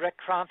have a direct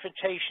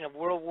confrontation of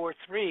World War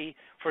III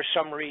for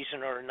some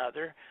reason or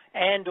another,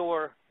 and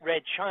or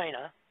Red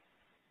China,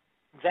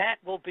 that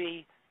will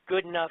be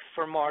good enough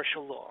for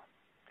martial law.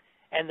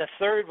 And the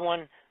third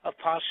one of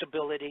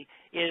possibility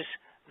is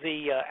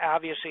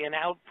obviously an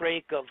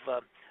outbreak of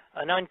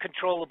an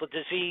uncontrollable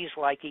disease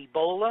like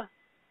Ebola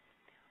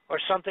or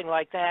something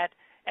like that,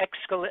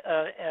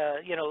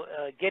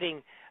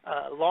 getting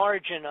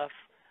large enough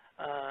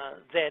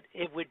that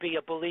it would be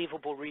a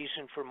believable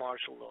reason for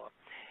martial law.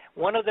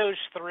 One of those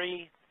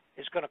three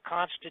is going to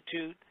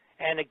constitute,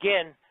 and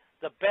again,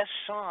 the best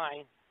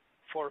sign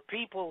for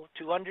people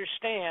to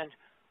understand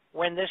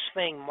when this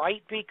thing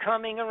might be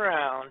coming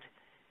around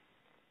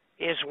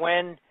is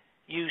when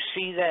you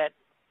see that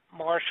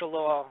martial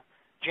law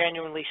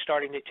genuinely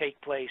starting to take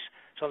place.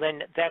 So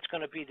then that's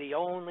going to be the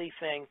only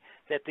thing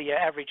that the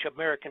average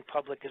American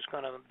public is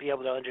going to be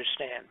able to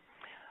understand.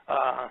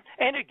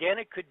 And again,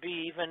 it could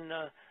be even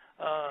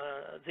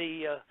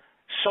the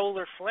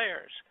solar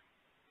flares.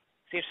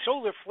 The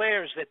solar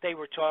flares that they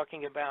were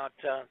talking about,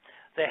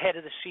 the head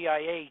of the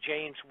CIA,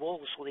 James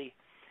Woolsey,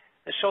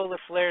 the solar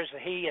flares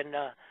that he and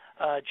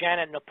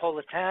Janet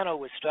Napolitano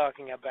was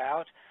talking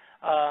about,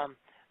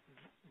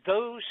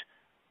 those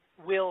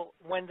will,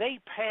 when they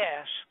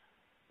pass,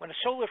 when a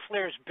solar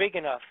flare is big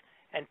enough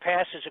and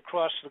passes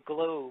across the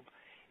globe,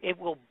 it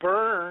will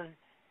burn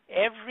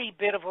every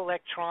bit of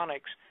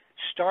electronics,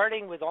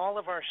 starting with all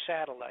of our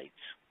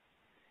satellites,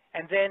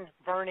 and then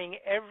burning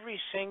every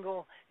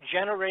single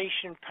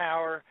generation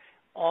power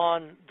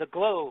on the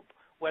globe,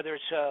 whether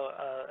it's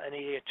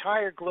the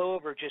entire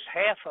globe or just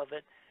half of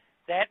it.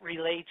 That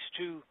relates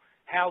to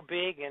how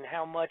big and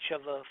how much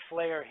of a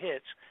flare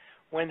hits.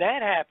 When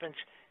that happens,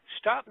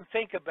 stop and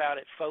think about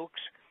it, folks.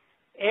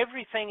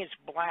 Everything is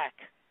black.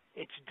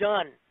 It's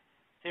done.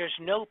 There's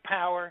no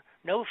power,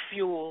 no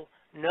fuel,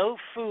 no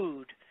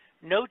food,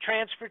 no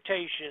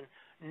transportation,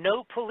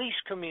 no police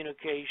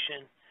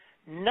communication,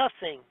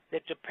 nothing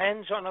that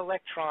depends on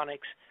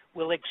electronics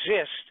will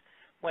exist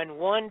when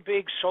one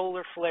big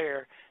solar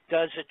flare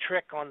does a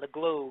trick on the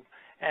globe.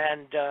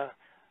 And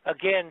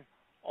again,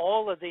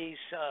 all of these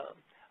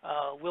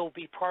will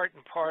be part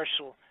and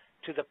parcel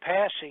to the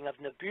passing of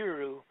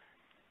Nibiru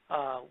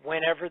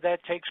whenever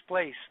that takes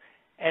place.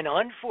 And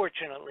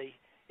unfortunately,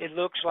 it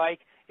looks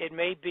like it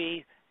may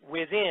be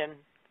within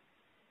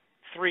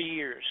 3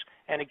 years.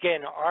 And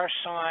again, our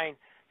sign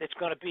that's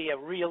going to be a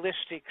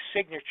realistic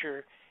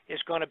signature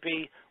is going to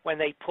be when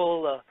they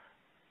pull the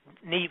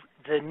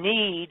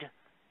need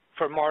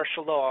for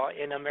martial law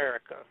in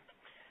America.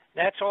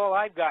 That's all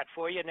I've got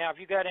for you. Now, if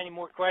you got any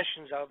more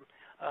questions,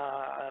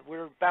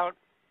 we're about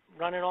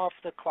running off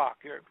the clock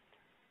here.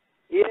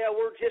 Yeah,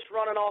 we're just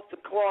running off the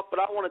clock, but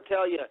I want to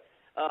tell you,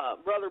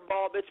 Brother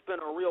Bob, it's been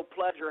a real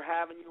pleasure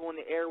having you on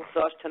the air with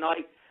us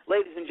tonight.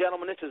 Ladies and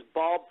gentlemen, this is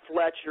Bob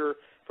Fletcher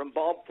from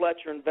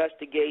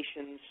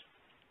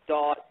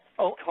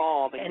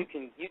BobFletcherInvestigations.com, and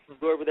you can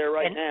go over there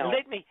right now.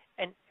 Let me,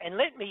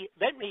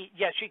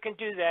 yes, you can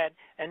do that.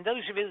 And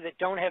those of you that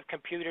don't have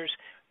computers,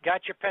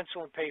 got your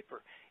pencil and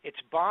paper.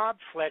 It's Bob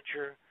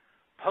Fletcher,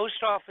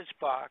 Post Office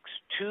Box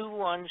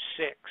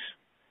 216,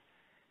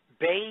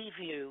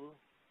 Bayview,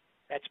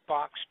 that's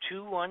Box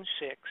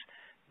 216,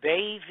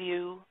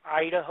 Bayview,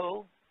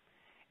 Idaho,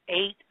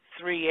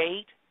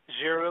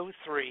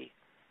 83803.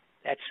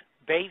 That's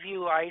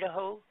Bayview,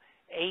 Idaho,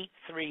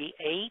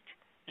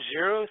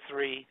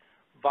 83803,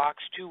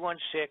 Box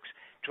 216.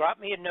 Drop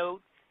me a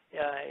note.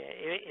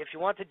 If you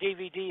want the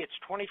DVD, it's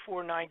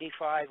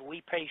 $24.95.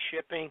 We pay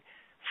shipping,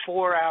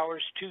 4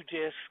 hours, 2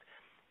 discs.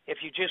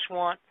 If you just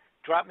want,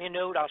 drop me a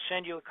note. I'll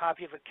send you a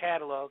copy of a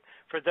catalog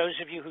for those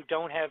of you who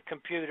don't have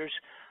computers.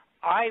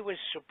 I was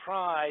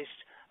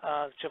surprised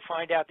to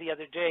find out the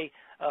other day.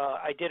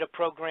 I did a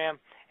program,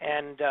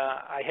 and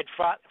I had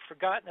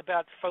forgotten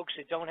about the folks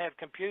that don't have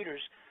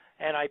computers,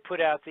 and I put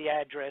out the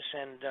address,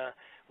 and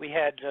we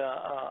had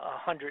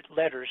 100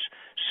 letters.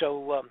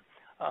 So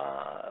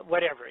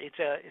whatever, it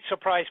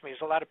surprised me.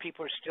 There's a lot of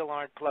people who still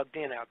aren't plugged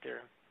in out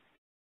there.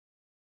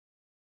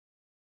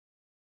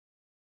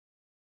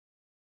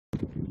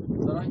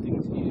 The writing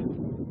is here.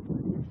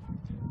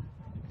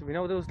 Do we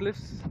know those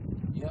lifts?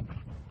 Yeah.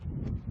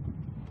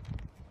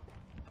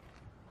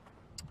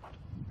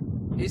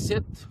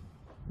 Iset,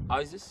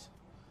 Isis,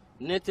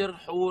 Neter,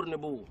 Hur,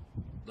 Nebu,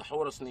 the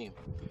Horus name.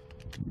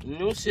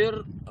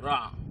 Nusir,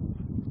 Ra,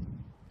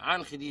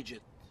 An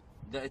Khadijat,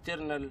 the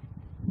eternal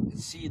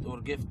seed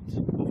or gift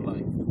of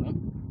life,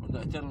 or the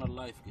eternal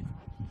life gift.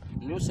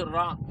 Nusir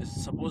Ra is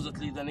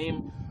supposedly the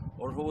name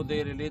or who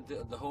they relate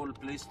the whole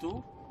place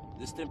to,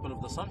 this temple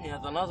of the sun. He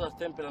has another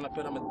temple and a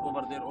pyramid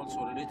over there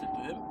also related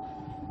to him.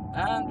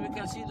 And we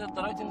can see that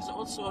the writings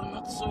also are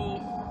not so,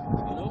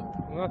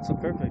 not so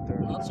perfect.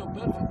 Not so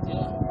perfect,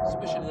 yeah.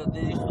 Especially that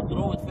they used to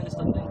draw it first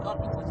and then carve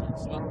it.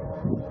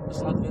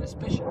 It's not very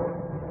special.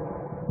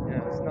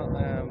 Yeah, it's not.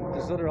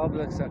 There's other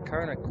obelisks at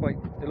Karnak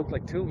they look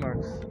like tool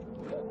marks.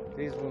 Yeah.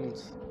 These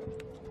ones.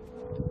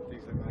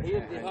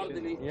 Here they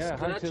hardly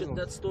scratched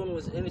that stone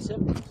with any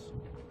symbols.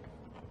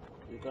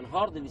 You can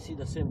hardly see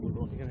the symbol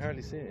on it. You can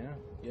hardly see it, yeah.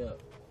 Yeah.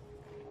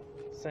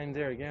 Same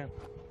there again.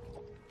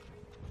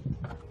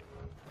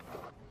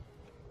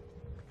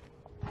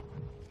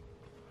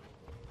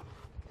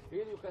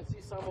 Here you can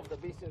see some of the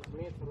basins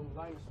made from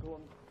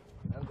limestone,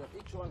 and that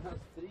each one has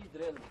 3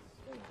 drills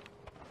in it.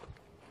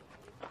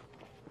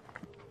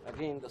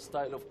 Again, the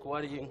style of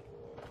quarrying,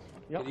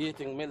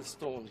 creating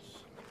millstones.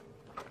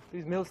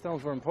 These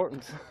millstones were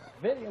important.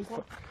 Very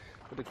important.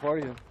 For the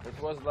quarrying. It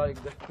was like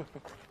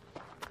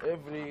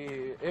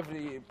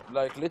every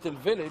like little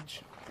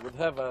village would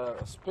have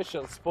a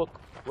special spot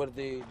where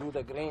they do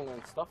the grain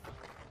and stuff.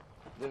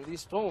 Then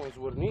these stones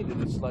were needed.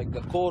 It's like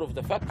the core of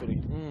the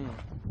factory.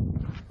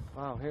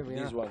 Wow, here we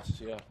are. These ones,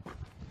 yeah.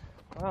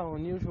 Wow,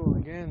 unusual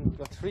again.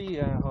 Got 3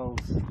 holes.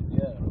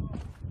 Yeah.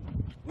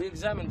 We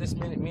examined this,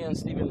 me and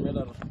Stephen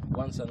Miller,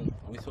 once, and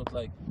we thought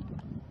like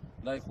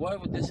why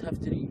would this have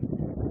 3?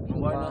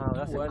 And why not 2?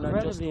 That's why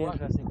not just 1?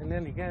 Interesting. And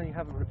then again, you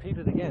have it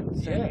repeated again.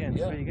 Same again,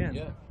 3 again.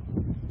 Yeah.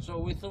 So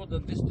we thought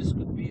that this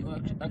could be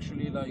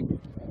actually like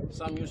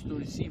some used to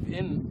receive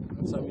in,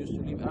 and some used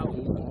to leave out,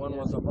 and one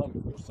was above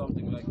or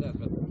something like that.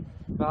 But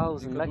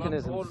valves and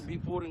mechanisms. Not all be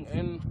pouring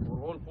in or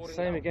all pouring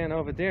Same out. again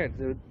over there.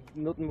 There's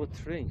nothing but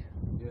 3.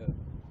 Yeah.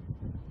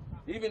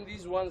 Even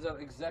these ones are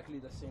exactly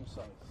the same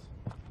size.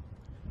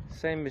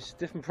 Same,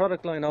 different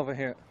product line over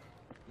here.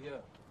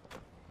 Yeah.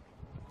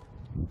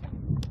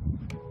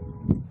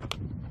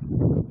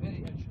 Very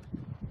interesting.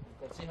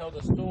 You can see how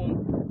the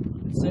stone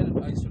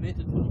itself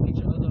isolated from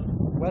each other.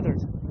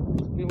 Weathered.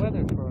 It's been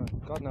weathered for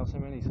God knows how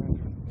many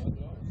centuries. God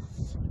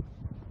knows.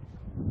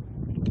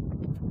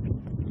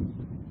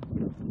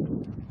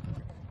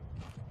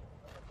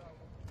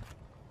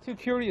 Two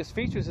curious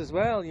features as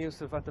well,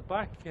 Yusuf, at the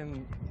back,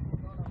 and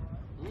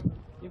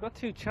you've got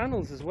 2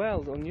 channels as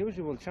well,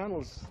 unusual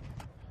channels.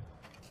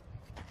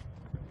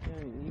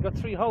 You've got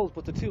 3 holes,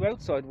 but the 2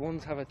 outside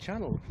ones have a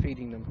channel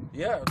feeding them.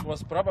 Yeah, it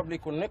was probably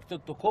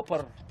connected to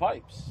copper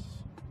pipes.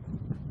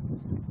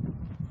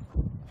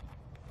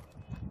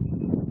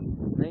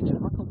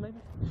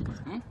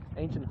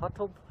 ancient hot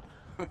tub.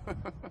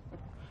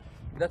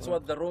 That's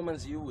what the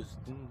Romans used.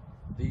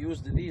 They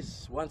used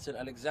these once in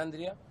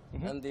Alexandria,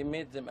 and they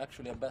made them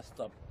actually a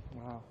bathtub.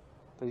 Wow.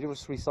 They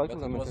just recycled But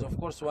them. it was, of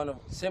course, one of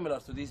similar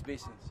to these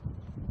basins.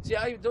 See,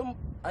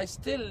 I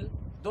still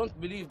don't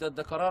believe that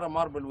the Carrara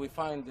marble we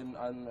find in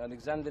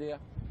Alexandria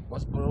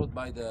was brought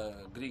by the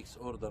Greeks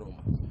or the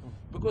Romans,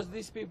 because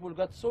these people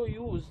got so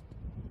used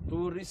to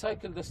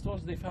recycle the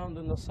stones they found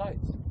on the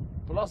site.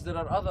 Plus, there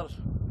are other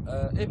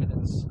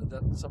evidence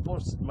that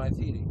supports my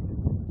theory,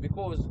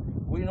 because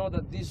we know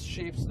that these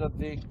shapes that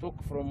they took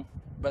from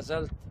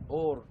basalt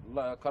or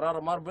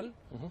Carrara marble,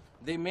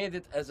 they made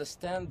it as a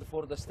stand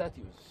for the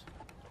statues.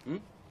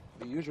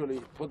 They usually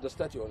put the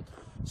statue on.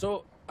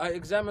 So I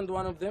examined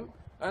one of them,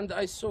 and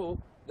I saw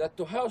that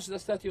to house the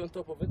statue on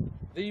top of it,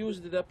 they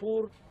used the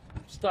poor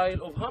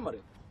style of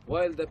hammering,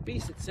 while the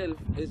piece itself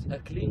is a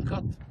clean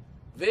cut,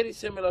 very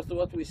similar to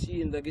what we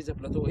see in the Giza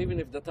Plateau, even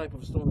if the type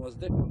of stone was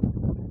different.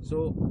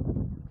 So,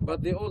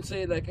 but they all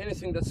say like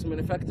anything that's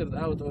manufactured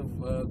out of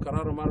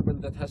Carrara marble,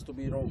 that has to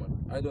be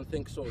Roman. I don't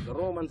think so. The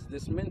Romans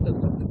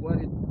dismantled and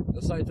quarried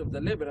the site of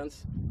the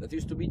labyrinth that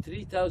used to be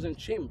 3,000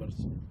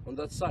 chambers on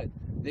that site.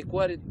 They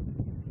quarried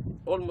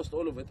almost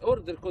all of it, or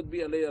there could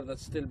be a layer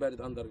that's still buried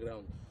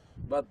underground.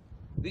 But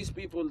these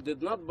people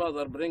did not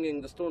bother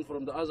bringing the stone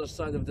from the other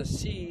side of the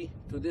sea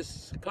to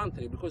this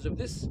country, because of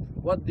this,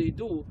 what they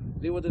do,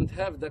 they wouldn't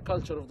have the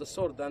culture of the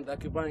sword and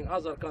occupying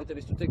other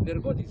countries to take their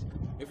goodies.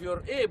 If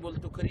you're able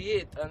to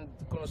create and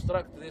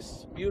construct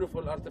these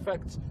beautiful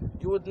artifacts,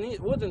 you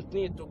wouldn't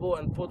need to go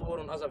and put war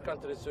on other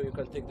countries so you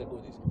can take the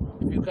goodies.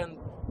 If you can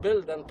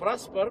build and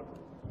prosper,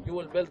 you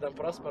will build and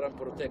prosper and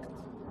protect,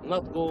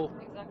 not go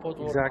put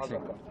war on other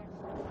countries.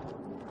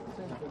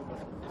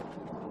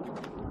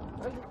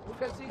 And we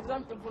can see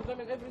example for them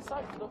in every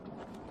site. Look,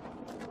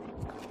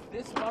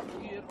 this part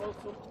here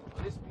also,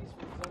 this piece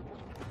for example.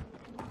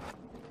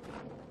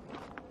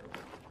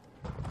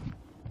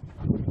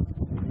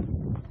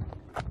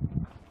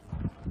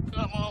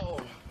 Come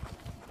on.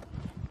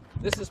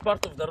 This is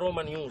part of the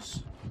Roman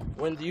use,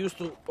 when they used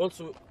to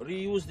also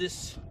reuse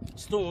these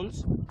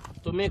stones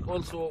to make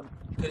also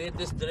create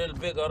this drill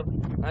bigger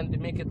and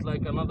make it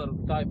like another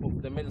type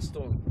of the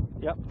millstone.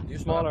 Yep,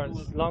 smaller,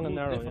 long and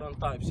narrow. Different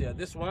types. Yeah,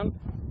 this one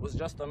was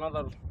just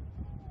another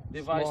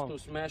device to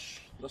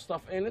smash the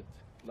stuff in it,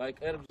 like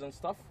herbs and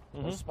stuff,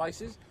 or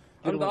spices.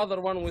 And the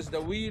other one was the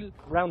wheel.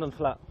 Round and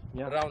flat.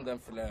 Yeah. Round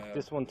and flat.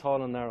 This one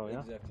tall and narrow, yeah?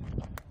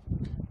 Exactly.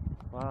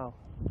 Wow.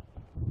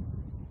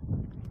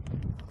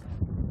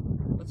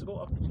 Let's go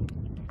up.